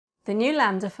The new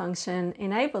lambda function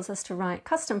enables us to write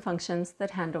custom functions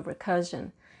that handle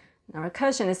recursion. Now,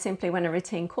 recursion is simply when a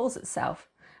routine calls itself.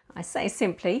 I say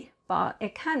simply, but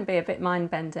it can be a bit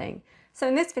mind-bending. So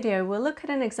in this video, we'll look at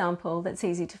an example that's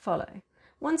easy to follow.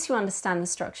 Once you understand the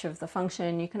structure of the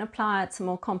function, you can apply it to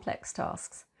more complex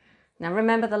tasks. Now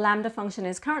remember, the lambda function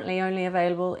is currently only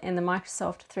available in the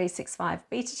Microsoft 365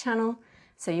 beta channel,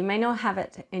 so you may not have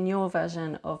it in your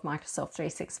version of Microsoft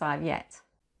 365 yet.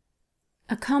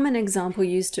 A common example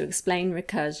used to explain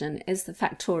recursion is the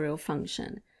factorial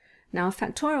function. Now, a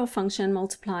factorial function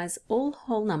multiplies all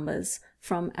whole numbers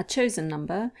from a chosen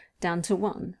number down to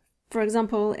 1. For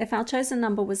example, if our chosen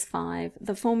number was 5,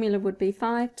 the formula would be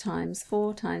 5 times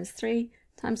 4 times 3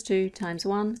 times 2 times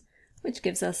 1, which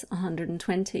gives us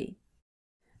 120.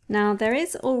 Now, there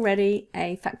is already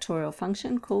a factorial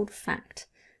function called fact,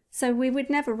 so we would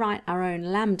never write our own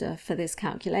lambda for this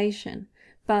calculation.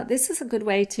 But this is a good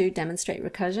way to demonstrate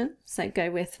recursion, so go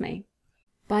with me.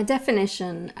 By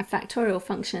definition, a factorial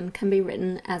function can be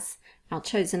written as our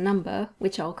chosen number,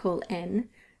 which I'll call n,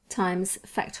 times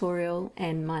factorial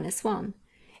n minus 1.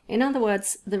 In other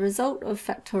words, the result of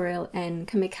factorial n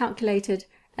can be calculated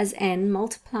as n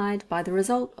multiplied by the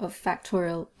result of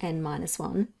factorial n minus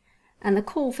 1, and the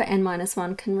call for n minus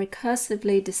 1 can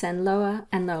recursively descend lower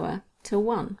and lower till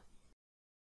 1.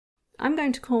 I'm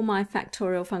going to call my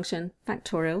factorial function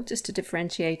factorial just to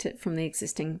differentiate it from the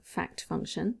existing fact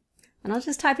function. And I'll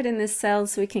just type it in this cell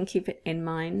so we can keep it in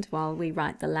mind while we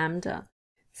write the lambda.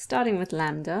 Starting with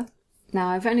lambda. Now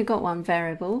I've only got one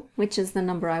variable, which is the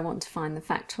number I want to find the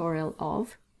factorial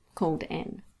of, called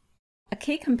n. A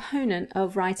key component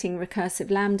of writing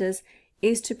recursive lambdas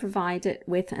is to provide it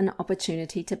with an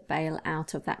opportunity to bail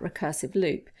out of that recursive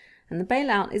loop. And the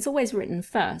bailout is always written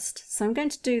first, so I'm going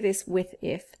to do this with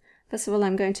if. First of all,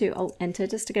 I'm going to Alt-Enter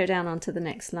just to go down onto the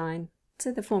next line, so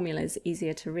the formula is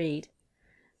easier to read.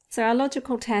 So our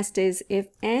logical test is if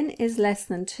n is less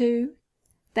than 2,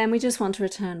 then we just want to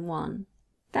return 1.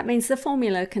 That means the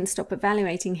formula can stop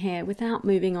evaluating here without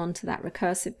moving on to that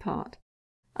recursive part.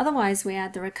 Otherwise, we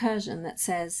add the recursion that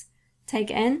says, take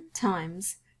n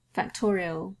times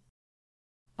factorial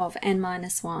of n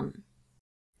minus 1,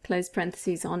 close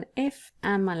parentheses on if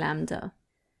and my lambda.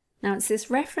 Now it's this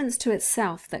reference to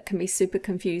itself that can be super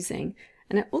confusing,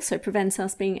 and it also prevents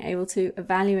us being able to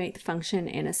evaluate the function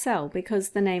in a cell because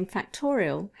the name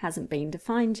factorial hasn't been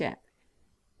defined yet.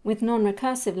 With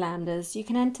non-recursive lambdas, you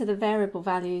can enter the variable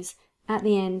values at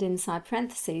the end inside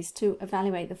parentheses to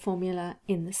evaluate the formula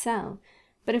in the cell.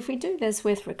 But if we do this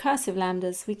with recursive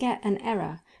lambdas, we get an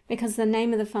error because the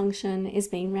name of the function is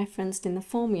being referenced in the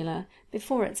formula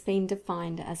before it's been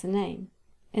defined as a name.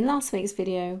 In last week's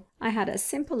video, I had a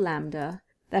simple lambda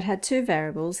that had two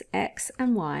variables, x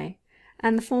and y,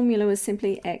 and the formula was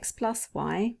simply x plus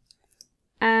y,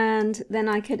 and then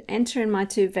I could enter in my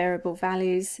two variable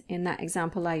values. In that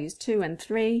example, I used 2 and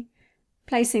 3.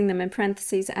 Placing them in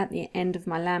parentheses at the end of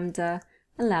my lambda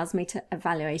allows me to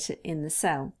evaluate it in the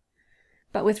cell.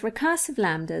 But with recursive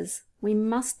lambdas, we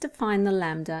must define the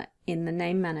lambda in the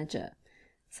name manager.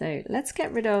 So let's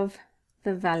get rid of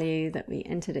the value that we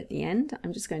entered at the end.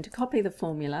 I'm just going to copy the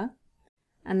formula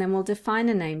and then we'll define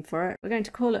a name for it. We're going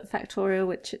to call it factorial,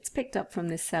 which it's picked up from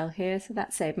this cell here, so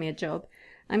that saved me a job.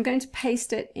 I'm going to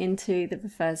paste it into the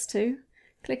refers to,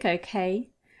 click OK.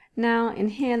 Now in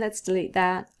here, let's delete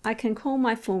that. I can call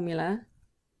my formula,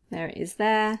 there it is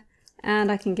there,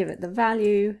 and I can give it the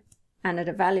value and it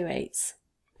evaluates.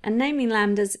 And naming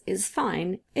lambdas is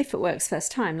fine if it works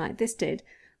first time like this did.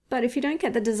 But if you don't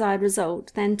get the desired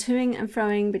result, then toing and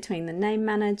froing between the name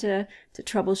manager to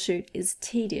troubleshoot is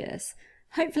tedious.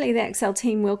 Hopefully the Excel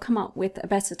team will come up with a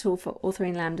better tool for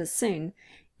authoring lambdas soon.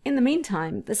 In the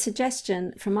meantime, the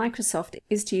suggestion from Microsoft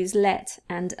is to use let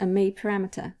and a me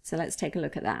parameter. So let's take a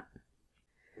look at that.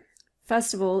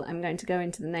 First of all, I'm going to go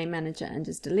into the name manager and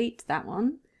just delete that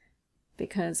one,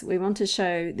 because we want to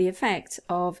show the effect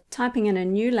of typing in a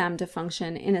new lambda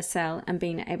function in a cell and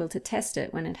being able to test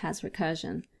it when it has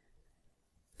recursion.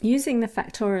 Using the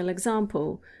factorial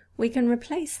example, we can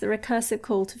replace the recursive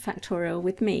call to factorial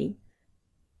with me,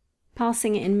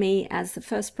 passing in me as the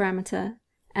first parameter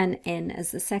and n as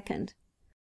the second.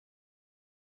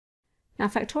 Now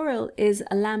factorial is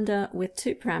a lambda with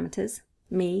two parameters,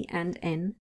 me and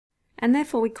n, and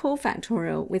therefore we call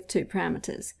factorial with two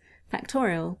parameters,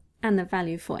 factorial and the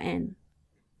value for n.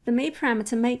 The me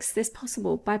parameter makes this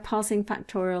possible by passing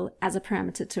factorial as a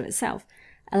parameter to itself,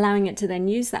 allowing it to then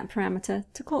use that parameter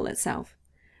to call itself.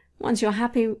 Once you're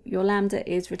happy your lambda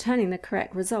is returning the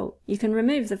correct result, you can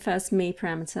remove the first me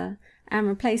parameter and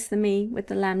replace the me with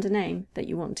the lambda name that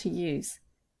you want to use.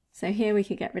 So here we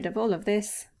could get rid of all of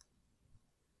this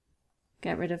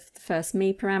get rid of the first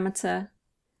me parameter,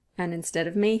 and instead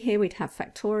of me here we'd have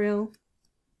factorial.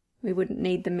 We wouldn't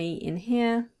need the me in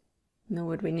here, nor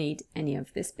would we need any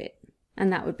of this bit.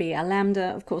 And that would be our lambda.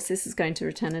 Of course this is going to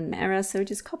return an error, so we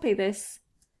just copy this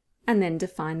and then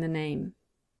define the name.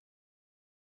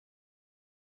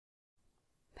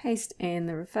 Paste in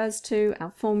the refers to,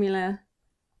 our formula,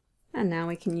 and now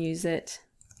we can use it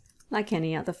like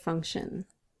any other function.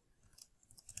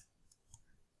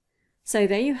 So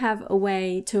there you have a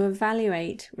way to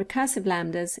evaluate recursive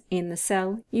lambdas in the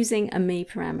cell using a me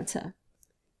parameter.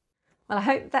 Well, I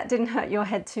hope that didn't hurt your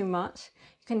head too much.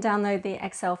 You can download the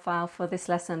Excel file for this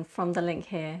lesson from the link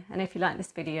here. And if you like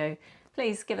this video,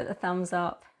 please give it a thumbs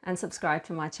up and subscribe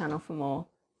to my channel for more.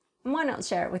 And why not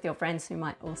share it with your friends who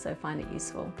might also find it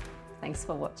useful? Thanks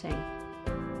for watching.